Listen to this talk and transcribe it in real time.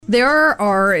There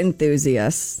are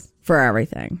enthusiasts for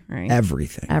everything, right?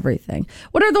 Everything.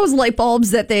 What are those light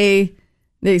bulbs that they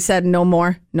said no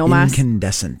more, no mas?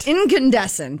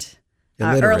 Incandescent.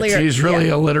 Earlier. She's really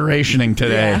alliterationing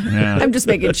today. Yeah. I'm just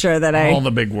making sure that all the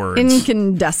big words.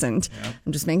 Incandescent. Yeah.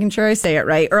 I'm just making sure I say it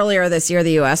right. Earlier this year,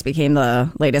 the U.S. became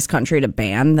the latest country to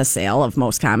ban the sale of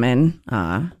most common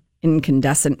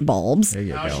incandescent bulbs. There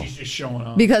you go. She's just showing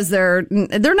off. Because they're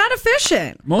not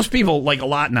efficient. Most people, a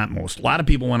lot of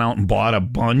people went out and bought a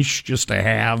bunch just to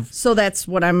have. So that's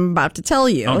what I'm about to tell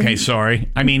you. Okay, sorry.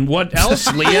 I mean, what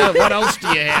else, Leah? What else do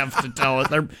you have to tell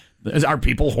us? Are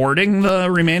people hoarding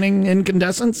the remaining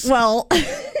incandescents? Well,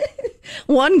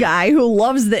 one guy who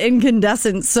loves the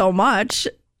incandescent so much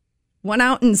went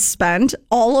out and spent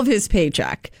all of his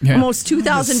paycheck, almost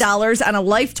 $2,000 on a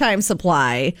lifetime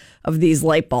supply of these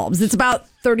light bulbs. It's about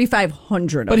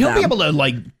 3,500 of them. But he'll be able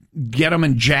to, get them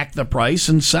and jack the price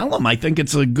and sell them. I think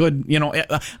it's a good,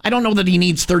 I don't know that he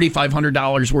needs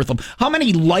 $3,500 worth of. How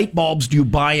many light bulbs do you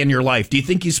buy in your life? Do you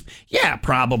think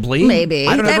probably. Maybe.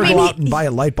 I don't ever go out and buy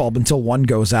a light bulb until one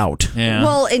goes out. Yeah.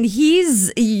 Well, and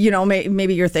he's,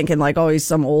 maybe you're thinking he's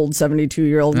some old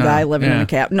 72-year-old guy living in a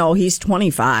cab. No, he's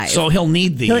 25. So he'll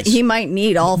need these. He might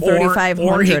need all 3,500.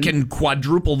 Or he can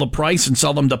quadruple the price and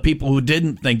sell them to people who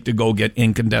didn't think to go get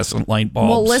incandescent light bulbs.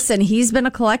 Well, listen, he's been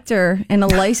a collector in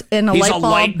a He's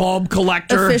light bulb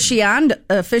collector. Aficionado.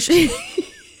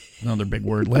 Another big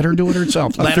word. Let her do it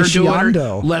herself. Let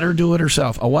her do it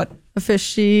herself. A what?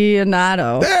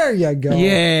 Aficionado. There you go.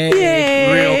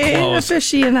 Yay. Real close.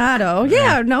 Aficionado.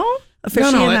 Yeah, no?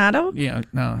 Aficionado?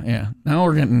 Now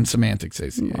we're getting semantic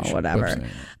association. Oh, whatever.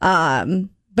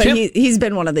 But he's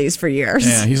been one of these for years.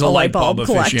 Yeah, he's a light bulb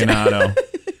aficionado.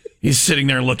 He's sitting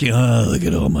there looking, look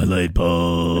at all my light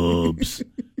bulbs.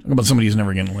 Talk about somebody who's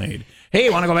never getting laid. Hey,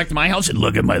 want to go back to my house and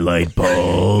look at my light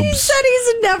bulbs? He said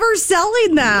he's never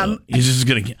selling them. He's just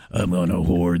I'm going to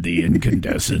hoard the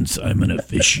incandescents. I'm an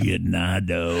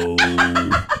aficionado.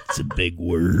 It's a big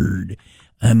word.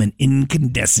 I'm an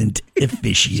incandescent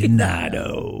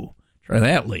aficionado. Try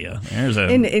that, Leah. There's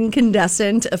an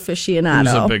incandescent aficionado.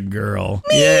 There's a big girl.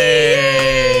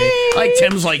 Yay!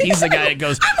 Tim's he's the guy that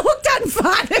goes, I'm hooked on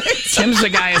phonics. Tim's the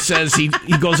guy that says he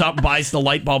goes out and buys the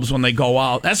light bulbs when they go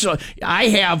out. I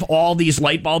have all these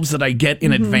light bulbs that I get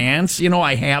in advance.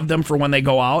 I have them for when they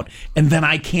go out, and then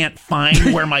I can't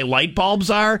find where my light bulbs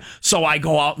are, so I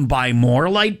go out and buy more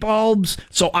light bulbs.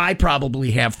 So I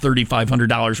probably have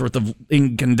 $3,500 worth of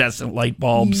incandescent light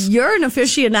bulbs. You're an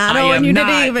aficionado, and you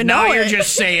didn't even know it. Now you're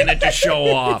just saying it to show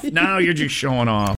off. Now you're just showing off.